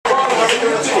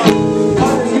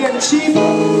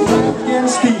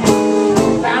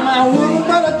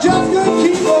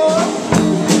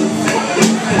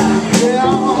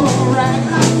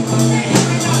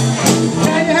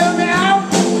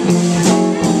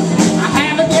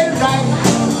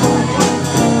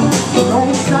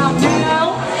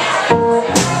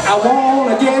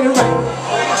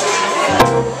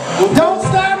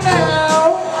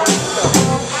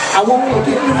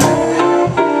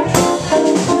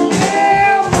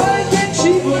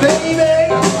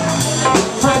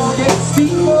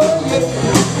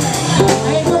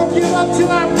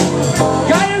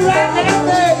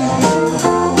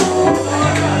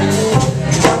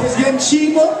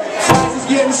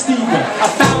steeper. I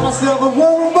found myself a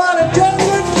woman, but I just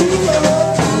couldn't keep her.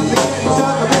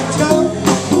 Tougher than tough.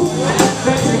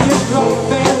 Things are getting rougher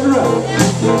than rough.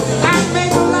 I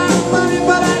make a lot of money,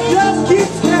 but I just keep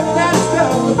spending that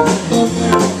stuff.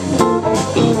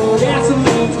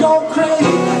 Gasoline's going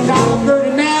crazy,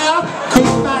 $1.30 now.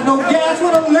 Couldn't find no gas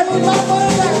when I laid my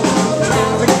money down.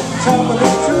 Times are getting tougher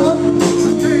than tough.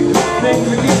 Things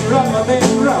are getting rougher than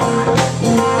rough.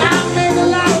 I make a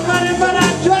lot of money, but I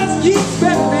just keep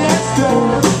spending that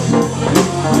stuff.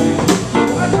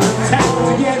 Times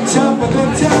are getting tougher than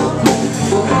tough.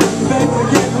 Things are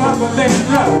getting rougher than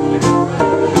rough.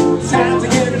 Times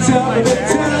are getting tougher than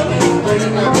tough.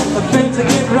 Things are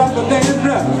getting rougher than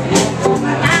rough.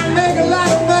 I make a lot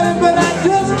of money, but I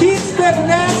just keep spending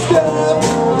that stuff.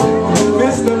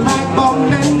 Mr. Mike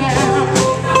Barnett now.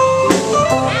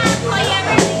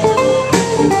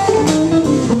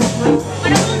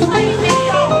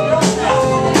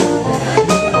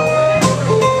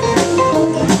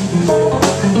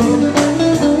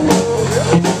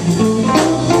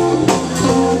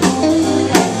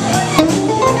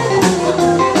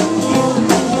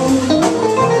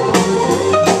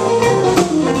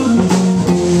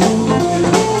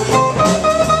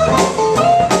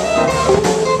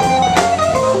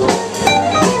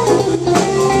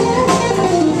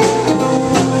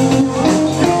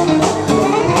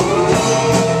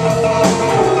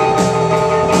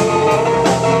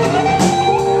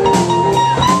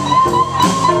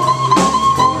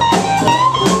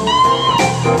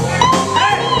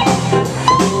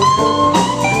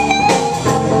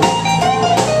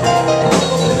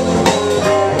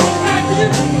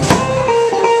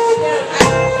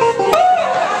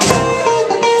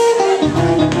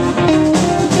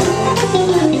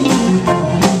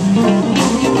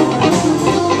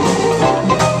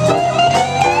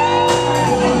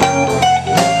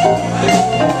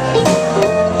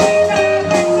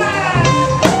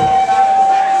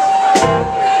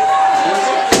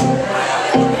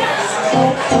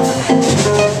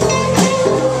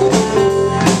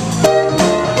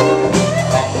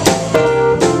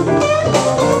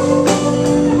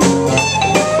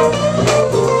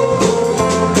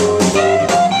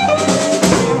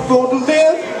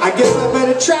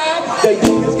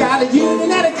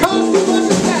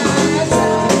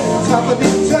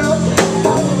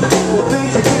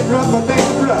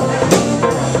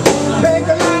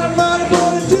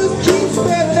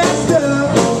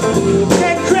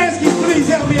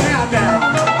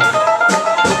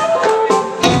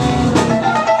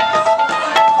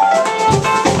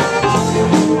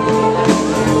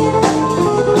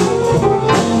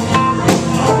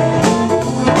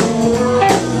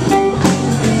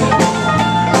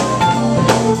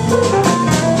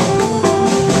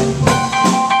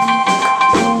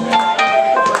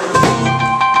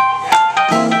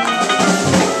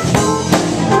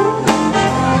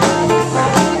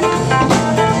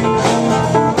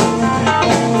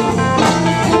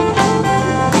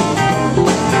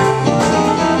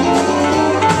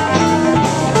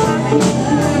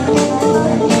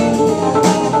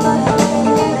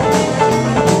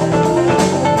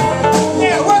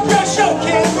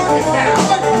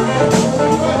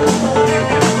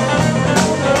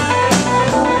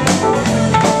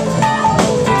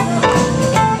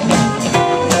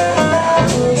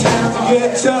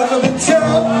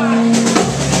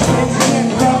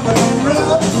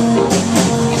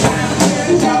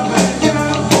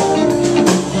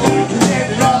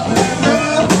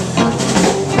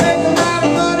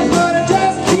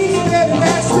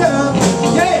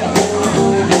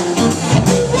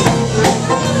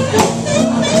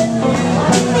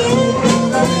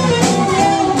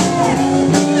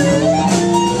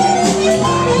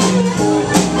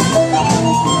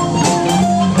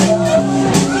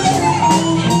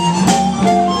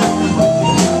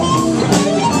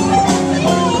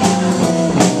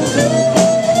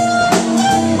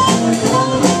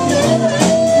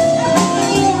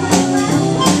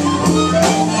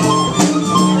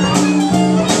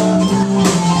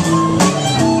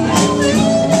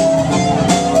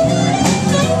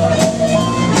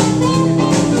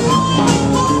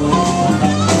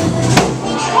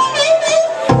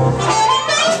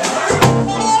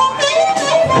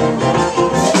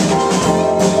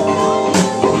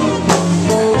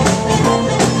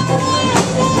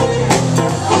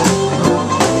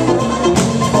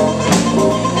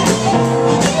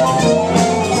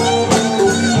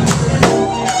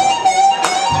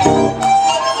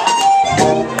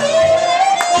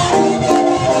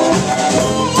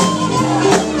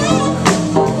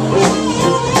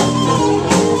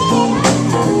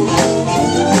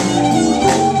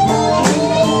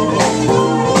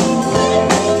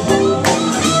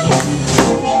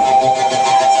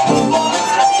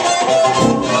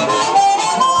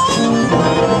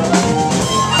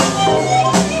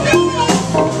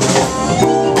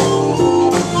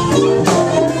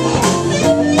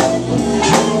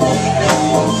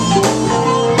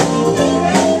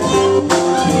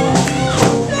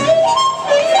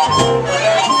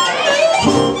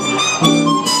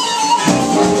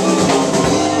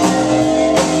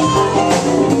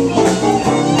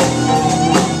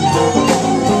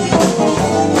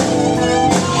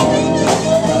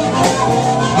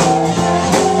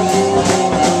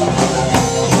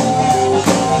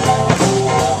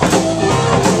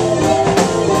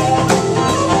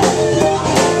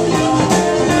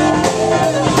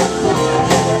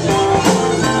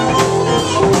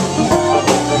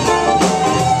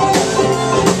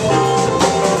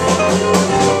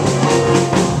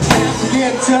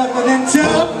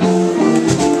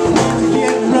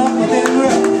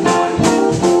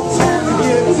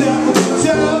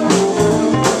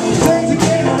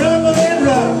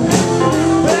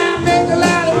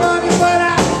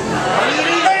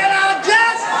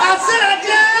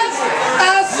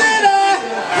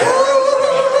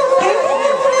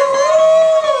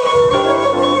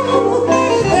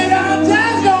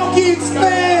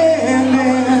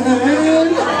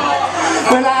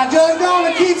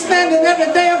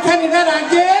 every damn penny that I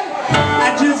get.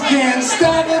 I just can't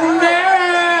stop it now.